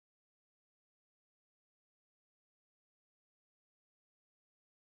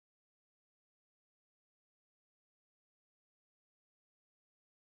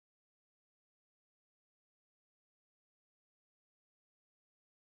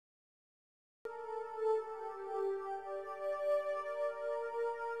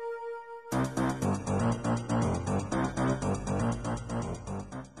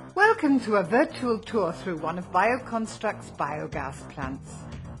Welcome to a virtual tour through one of BioConstruct's biogas plants.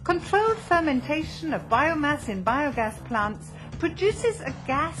 Controlled fermentation of biomass in biogas plants produces a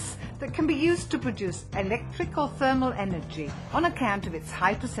gas that can be used to produce electric or thermal energy on account of its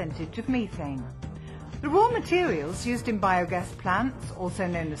high percentage of methane. The raw materials used in biogas plants, also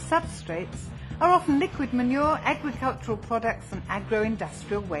known as substrates, are often liquid manure, agricultural products and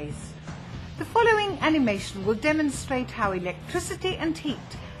agro-industrial waste. The following animation will demonstrate how electricity and heat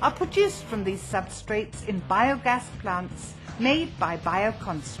are produced from these substrates in biogas plants made by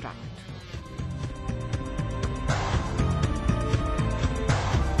BioConstruct.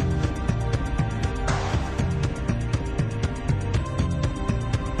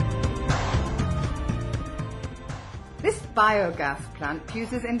 This biogas plant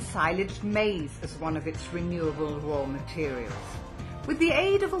uses ensilaged maize as one of its renewable raw materials. With the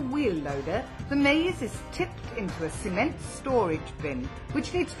aid of a wheel loader, the maize is tipped into a cement storage bin,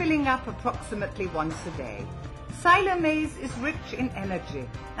 which needs filling up approximately once a day. Silo maize is rich in energy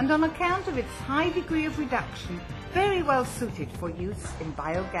and, on account of its high degree of reduction, very well suited for use in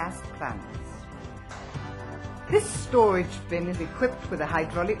biogas plants. This storage bin is equipped with a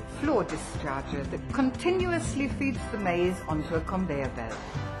hydraulic floor discharger that continuously feeds the maize onto a conveyor belt.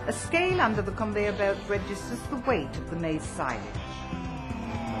 A scale under the conveyor belt registers the weight of the maize silage.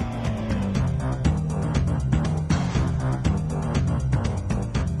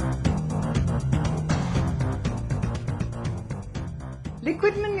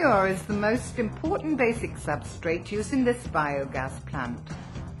 Liquid manure is the most important basic substrate used in this biogas plant.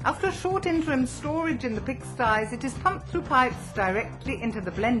 After a short interim storage in the pigsties, it is pumped through pipes directly into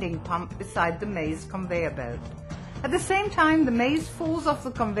the blending pump beside the maize conveyor belt. At the same time, the maize falls off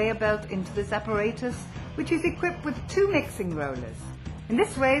the conveyor belt into this apparatus, which is equipped with 2 mixing rollers. In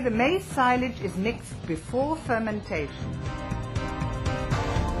this way, the maize silage is mixed before fermentation.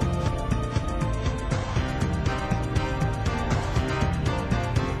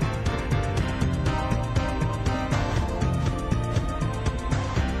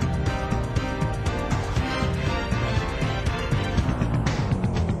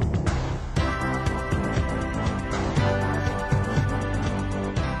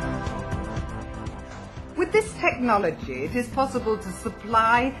 With this technology, it is possible to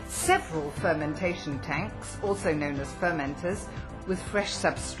supply several fermentation tanks, also known as fermenters, with fresh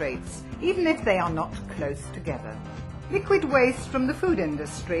substrates, even if they are not close together. Liquid waste from the food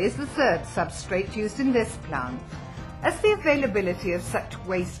industry is the third substrate used in this plant. As the availability of such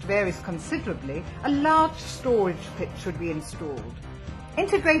waste varies considerably, a large storage pit should be installed.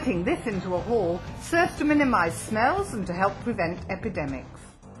 Integrating this into a hall serves to minimize smells and to help prevent epidemics.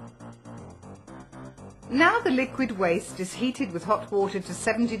 Now the liquid waste is heated with hot water to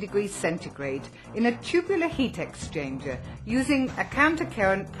 70 degrees centigrade in a tubular heat exchanger using a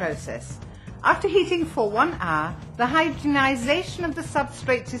countercurrent process. After heating for 1 hour, the hydrogenization of the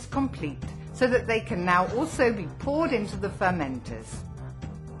substrates is complete, so that they can now also be poured into the fermenters.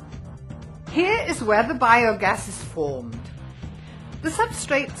 Here is where the biogas is formed. The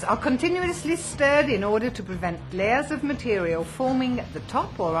substrates are continuously stirred in order to prevent layers of material forming at the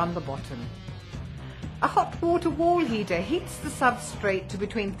top or on the bottom. A hot water wall heater heats the substrate to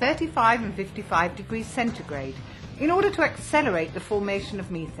between 35 and 55 degrees centigrade in order to accelerate the formation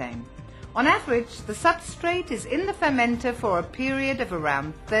of methane. On average, the substrate is in the fermenter for a period of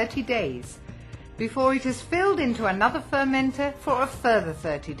around 30 days, before it is filled into another fermenter for a further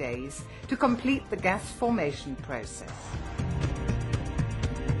 30 days to complete the gas formation process.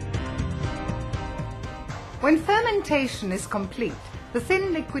 When fermentation is complete, the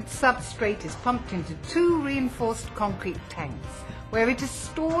thin liquid substrate is pumped into 2 reinforced concrete tanks, where it is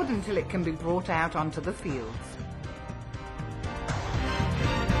stored until it can be brought out onto the fields.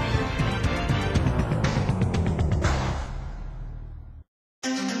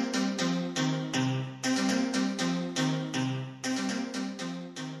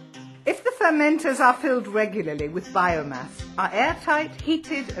 If the fermenters are filled regularly with biomass, are airtight,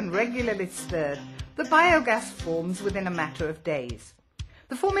 heated and regularly stirred, the biogas forms within a matter of days.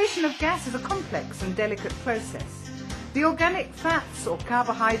 The formation of gas is a complex and delicate process. The organic fats or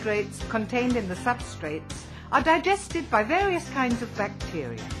carbohydrates contained in the substrates are digested by various kinds of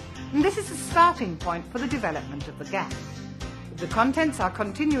bacteria, and this is the starting point for the development of the gas. If the contents are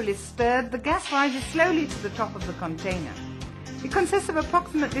continually stirred, the gas rises slowly to the top of the container. It consists of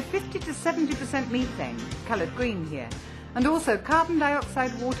approximately 50 to 70% methane, coloured green here, and also carbon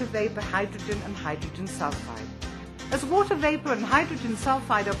dioxide, water vapour, hydrogen and hydrogen sulfide. As water vapour and hydrogen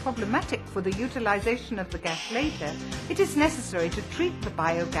sulfide are problematic for the utilisation of the gas later, it is necessary to treat the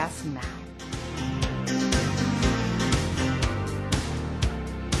biogas now.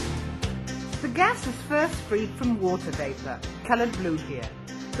 gas is first freed from water vapour, coloured blue here.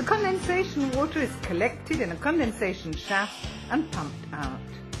 The condensation water is collected in a condensation shaft and pumped out.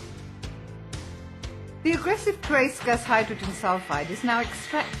 The aggressive trace gas hydrogen sulfide is now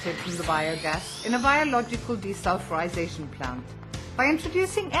extracted from the biogas in a biological desulfurization plant. By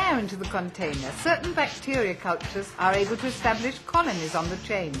introducing air into the container, certain bacteria cultures are able to establish colonies on the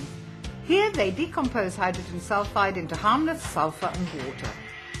chain. Here they decompose hydrogen sulfide into harmless sulfur and water.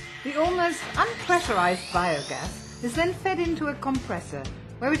 The almost unpressurized biogas is then fed into a compressor,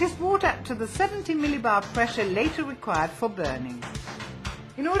 where it is brought up to the 70 millibar pressure later required for burning.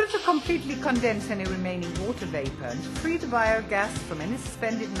 In order to completely condense any remaining water vapour and to free the biogas from any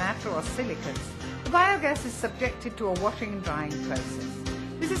suspended matter or silicates, the biogas is subjected to a washing and drying process.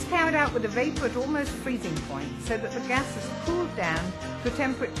 This is carried out with the vapour at almost freezing point so that the gas is cooled down to a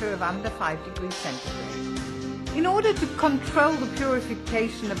temperature of under 5 degrees centigrade. In order to control the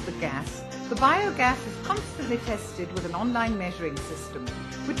purification of the gas, the biogas is constantly tested with an online measuring system,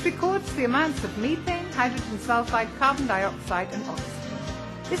 which records the amounts of methane, hydrogen sulfide, carbon dioxide and oxygen.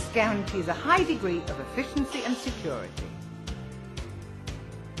 This guarantees a high degree of efficiency and security.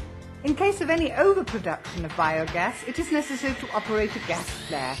 In case of any overproduction of biogas, it is necessary to operate a gas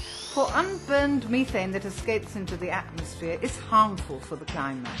flare, for unburned methane that escapes into the atmosphere is harmful for the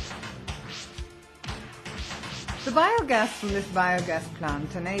climate. The biogas from this biogas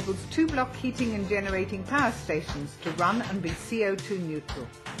plant enables 2-block heating and generating power stations to run and be CO2 neutral.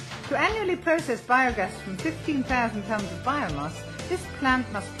 To annually process biogas from 15,000 tonnes of biomass, this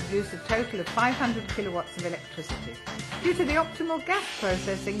plant must produce a total of 500 kilowatts of electricity. Due to the optimal gas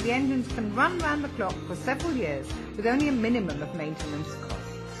processing, the engines can run round the clock for several years with only a minimum of maintenance costs.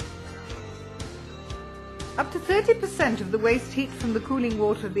 Up to 30% of the waste heat from the cooling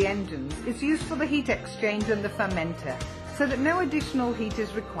water of the engines is used for the heat exchange and the fermenter, so that no additional heat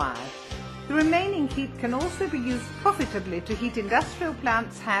is required. The remaining heat can also be used profitably to heat industrial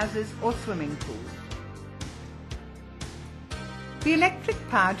plants, houses or swimming pools. The electric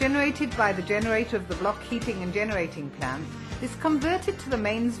power generated by the generator of the block heating and generating plant is converted to the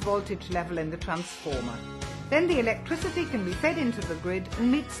mains voltage level in the transformer. Then the electricity can be fed into the grid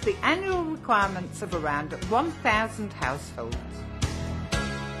and meets the annual requirements of around 1,000 households.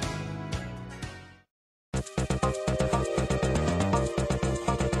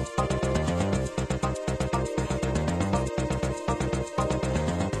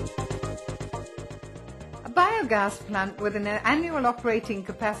 A biogas plant with an annual operating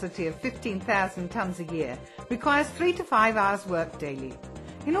capacity of 15,000 tonnes a year requires 3 to 5 hours work daily.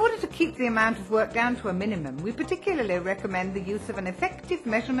 In order to keep the amount of work down to a minimum, we particularly recommend the use of an effective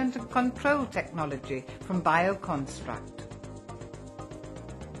measurement and control technology from BioConstruct.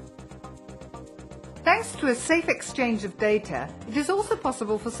 Thanks to a safe exchange of data, it is also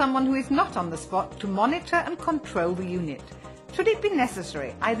possible for someone who is not on the spot to monitor and control the unit. Should it be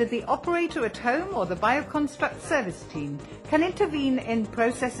necessary, either the operator at home or the BioConstruct service team can intervene in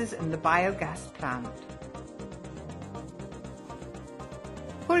processes in the biogas plant.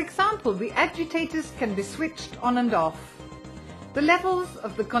 For example, the agitators can be switched on and off. The levels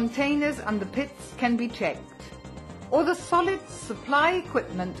of the containers and the pits can be checked, or the solid supply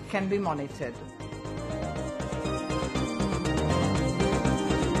equipment can be monitored.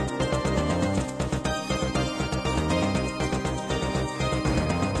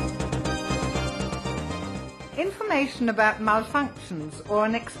 Information about malfunctions or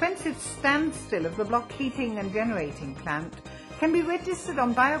an expensive standstill of the block heating and generating plant can be registered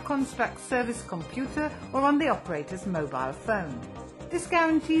on BioConstruct's service computer or on the operator's mobile phone. This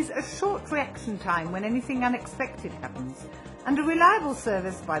guarantees a short reaction time when anything unexpected happens and a reliable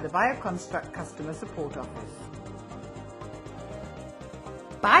service by the BioConstruct Customer Support Office.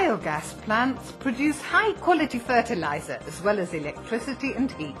 Biogas plants produce high-quality fertilizer as well as electricity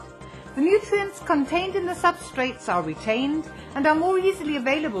and heat. The nutrients contained in the substrates are retained and are more easily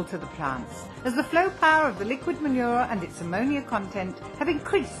available to the plants, as the flow power of the liquid manure and its ammonia content have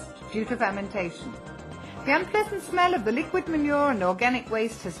increased due to fermentation. The unpleasant smell of the liquid manure and organic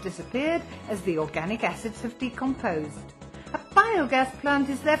waste has disappeared as the organic acids have decomposed. A biogas plant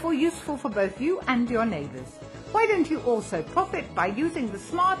is therefore useful for both you and your neighbours. Why don't you also profit by using the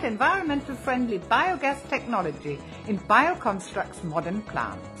smart, environmental-friendly biogas technology in BioConstruct's modern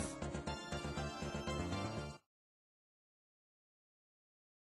plants?